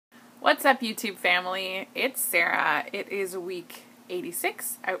What's up, YouTube family? It's Sarah. It is week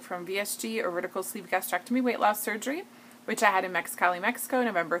 86 out from VSG, or vertical sleeve gastrectomy weight loss surgery, which I had in Mexicali, Mexico,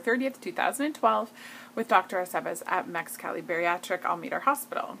 November 30th, 2012, with Dr. Aceves at Mexicali Bariatric Almeida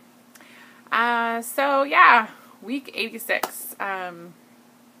Hospital. So yeah, week 86.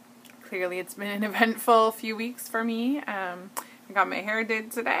 Clearly it's been an eventful few weeks for me. I got my hair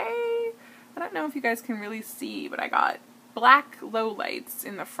did today. I don't know if you guys can really see, but I got black lowlights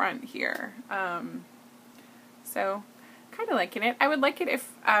in the front here. So kind of liking it. I would like it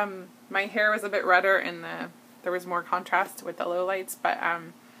if my hair was a bit redder and there was more contrast with the lowlights, but I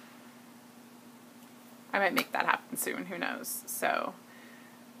might make that happen soon, who knows. So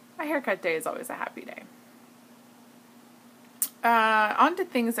my haircut day is always a happy day. On to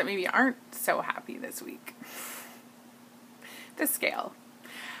things that maybe aren't so happy this week. The scale.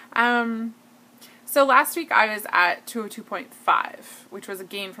 So last week I was at 202.5, which was a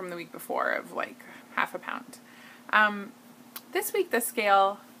gain from the week before of like half a pound. This week the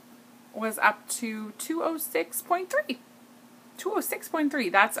scale was up to 206.3.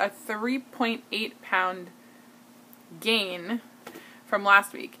 206.3. That's a 3.8 pound gain from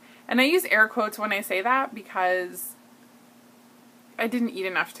last week. And I use air quotes when I say that because I didn't eat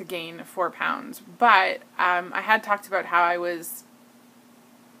enough to gain 4 pounds. But I had talked about how I was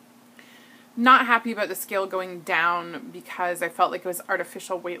not happy about the scale going down because I felt like it was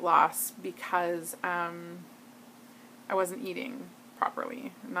artificial weight loss because I wasn't eating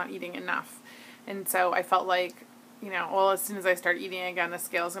properly, not eating enough. And so I felt like, you know, well, as soon as I start eating again, the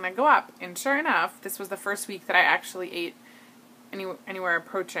scale is going to go up. And sure enough, this was the first week that I actually ate anywhere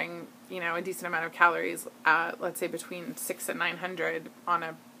approaching, you know, a decent amount of calories, let's say between 600 and 900 on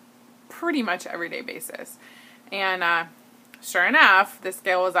a pretty much everyday basis. And sure enough, the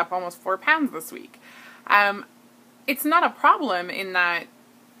scale was up almost 4 pounds this week. It's not a problem in that,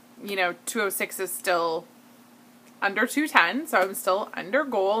 you know, 206 is still under 210, so I'm still under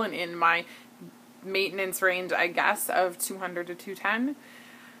goal and in my maintenance range, I guess, of 200 to 210.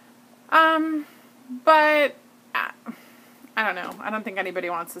 But I don't know. I don't think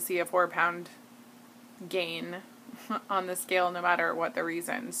anybody wants to see a 4 pound gain on the scale, no matter what the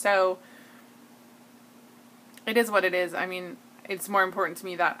reason. So it is what it is. I mean, it's more important to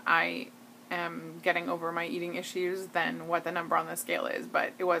me that I am getting over my eating issues than what the number on the scale is,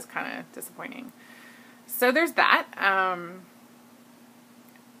 but it was kind of disappointing. So there's that.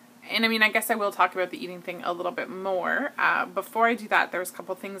 And I mean, I guess I will talk about the eating thing a little bit more. Before I do that, there's a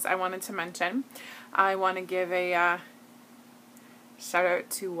couple things I wanted to mention. I want to give a shout out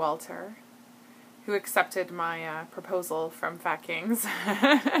to Walter, who accepted my proposal from Fat Kings.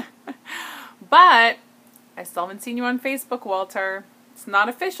 But I still haven't seen you on Facebook, Walter. It's not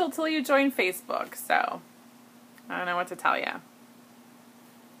official till you join Facebook, so I don't know what to tell you.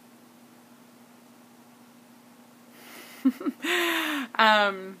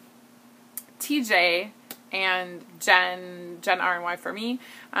 TJ and Jen R&Y for me,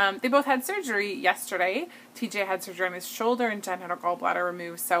 they both had surgery yesterday. TJ had surgery on his shoulder and Jen had her gallbladder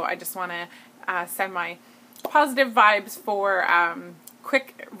removed, so I just want to send my positive vibes for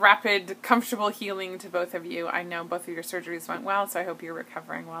quick, rapid, comfortable healing to both of you. I know both of your surgeries went well, so I hope you're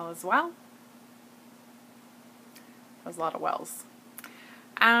recovering well as well. That was a lot of wells.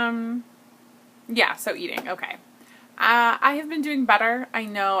 Yeah, so eating, okay. I have been doing better. I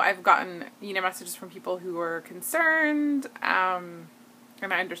know I've gotten, you know, messages from people who were concerned, and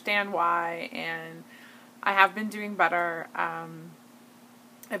I understand why, and I have been doing better.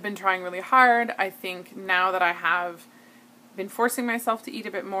 I've been trying really hard. I think now that I have been forcing myself to eat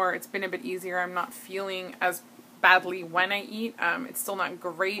a bit more, it's been a bit easier. I'm not feeling as badly when I eat. It's still not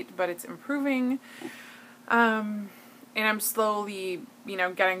great, but it's improving. And I'm slowly, you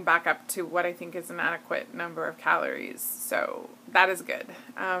know, getting back up to what I think is an adequate number of calories. So that is good.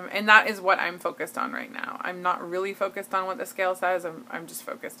 And that is what I'm focused on right now. I'm not really focused on what the scale says. I'm just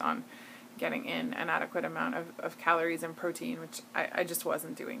focused on getting in an adequate amount of calories and protein, which I just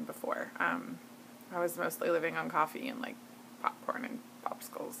wasn't doing before. I was mostly living on coffee and like popcorn and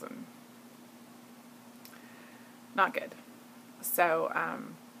popsicles and not good. So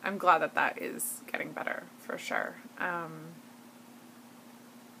I'm glad that that is getting better for sure.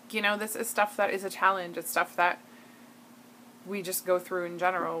 You know, this is stuff that is a challenge. It's stuff that we just go through in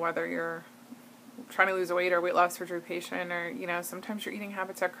general, whether you're trying to lose weight or weight loss surgery patient, or, you know, sometimes your eating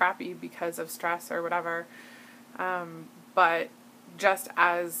habits are crappy because of stress or whatever. But just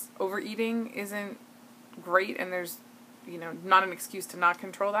as overeating isn't great and there's, you know, not an excuse to not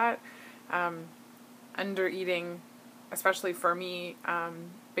control that, undereating, especially for me,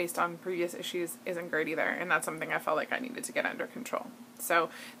 based on previous issues, isn't great either. And that's something I felt like I needed to get under control. So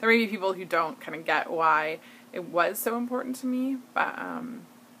there may be people who don't kind of get why it was so important to me, but I'm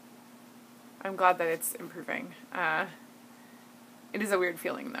glad that it's improving. It is a weird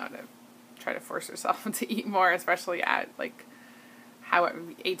feeling, though, to try to force yourself to eat more, especially at, like, how it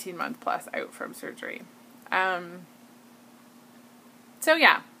would be 18 months plus out from surgery. So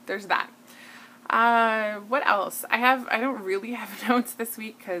yeah, there's that. What else? I don't really have notes this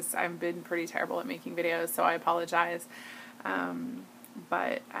week because I've been pretty terrible at making videos, so I apologize.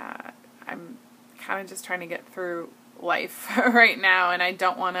 But I'm kind of just trying to get through life right now, and I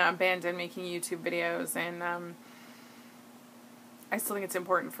don't want to abandon making YouTube videos, and I still think it's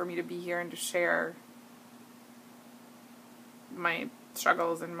important for me to be here and to share my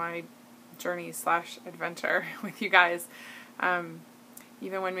struggles and my journey / adventure with you guys,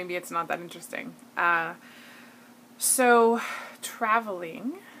 even when maybe it's not that interesting. So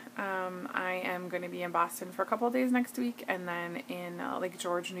traveling, I am going to be in Boston for a couple of days next week, and then in Lake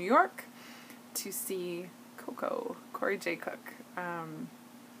George, New York, to see Corey J. Cook.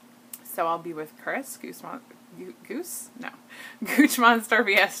 So I'll be with Chris, Gooch Monster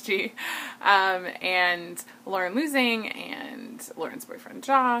VSG, and Lauren Losing, and Lauren's boyfriend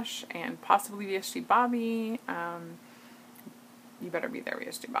Josh, and possibly VSG Bobby. You better be there,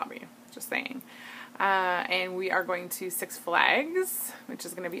 VSG Bobby, just saying. And we are going to Six Flags, which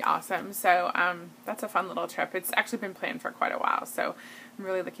is going to be awesome. So that's a fun little trip. It's actually been planned for quite a while, so I'm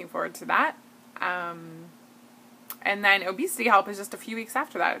really looking forward to that. And then Obesity Help is just a few weeks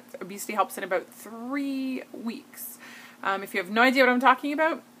after that. Obesity Help's in about 3 weeks. If you have no idea what I'm talking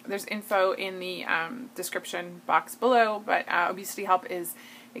about, there's info in the description box below. But Obesity Help is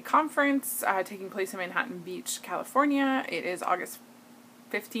a conference taking place in Manhattan Beach, California. It is August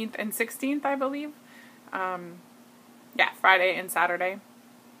 15th and 16th, I believe. Yeah, Friday and Saturday.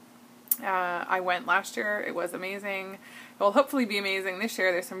 I went last year. It was amazing. It will hopefully be amazing this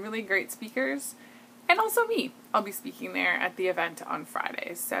year. There's some really great speakers. And also me. I'll be speaking there at the event on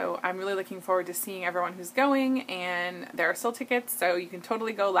Friday. So I'm really looking forward to seeing everyone who's going, and there are still tickets, so you can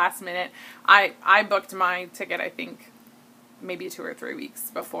totally go last minute. I booked my ticket, I think, maybe 2 or 3 weeks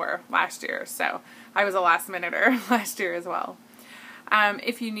before last year, so I was a last minuter last year as well.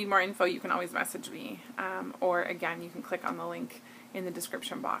 If you need more info, you can always message me, or again, you can click on the link in the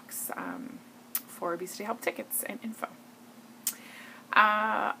description box for Obesity Help tickets and info.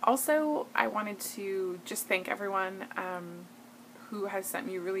 Also, I wanted to just thank everyone who has sent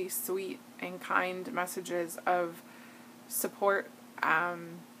me really sweet and kind messages of support.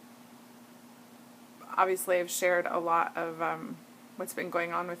 Obviously, I've shared a lot of what's been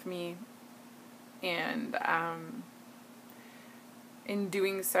going on with me, and in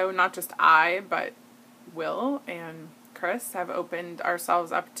doing so, not just I, but Will and Chris have opened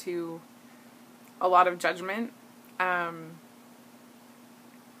ourselves up to a lot of judgment.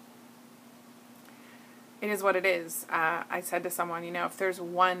 It is what it is. I said to someone, you know, if there's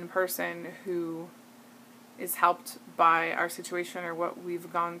one person who is helped by our situation or what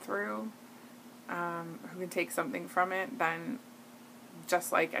we've gone through, who can take something from it, then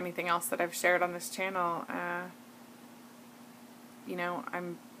just like anything else that I've shared on this channel, you know,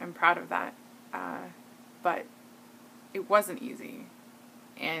 I'm proud of that. But it wasn't easy,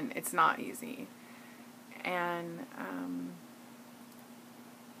 and it's not easy, and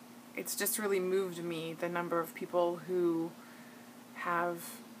it's just really moved me, the number of people who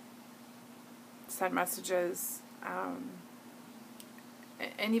have sent messages,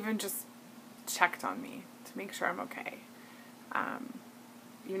 and even just checked on me to make sure I'm okay,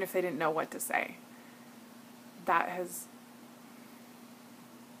 even if they didn't know what to say.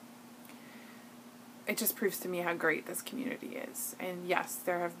 It just proves to me how great this community is. And yes,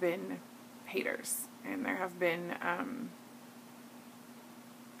 there have been haters, and there have been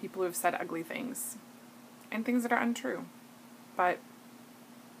people who have said ugly things and things that are untrue, but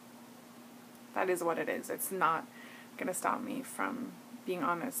that is what it is. It's not going to stop me from being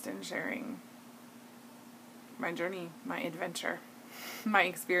honest and sharing my journey, my adventure, my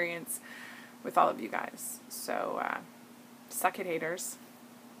experience with all of you guys. So suck it, haters.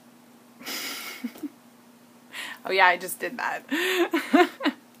 Oh yeah, I just did that.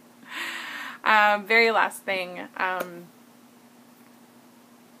 Very last thing,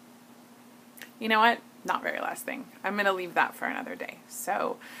 you know what? Not very last thing. I'm going to leave that for another day.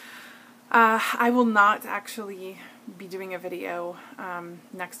 So, I will not actually be doing a video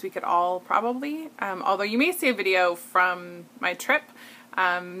next week at all, probably. Although you may see a video from my trip,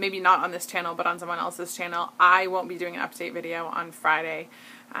 maybe not on this channel, but on someone else's channel. I won't be doing an update video on Friday,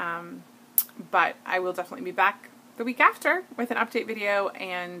 but I will definitely be back the week after with an update video,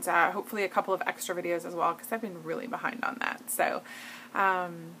 and hopefully a couple of extra videos as well, because I've been really behind on that. So Yeah,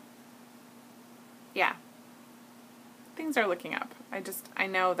 things are looking up. I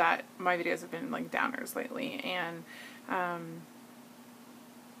know that my videos have been like downers lately, and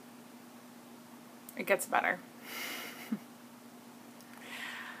it gets better.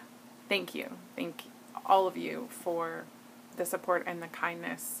 Thank you. Thank all of you for the support and the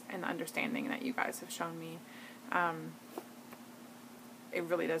kindness and the understanding that you guys have shown me. It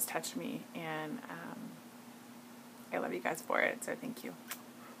really does touch me, and I love you guys for it, so thank you.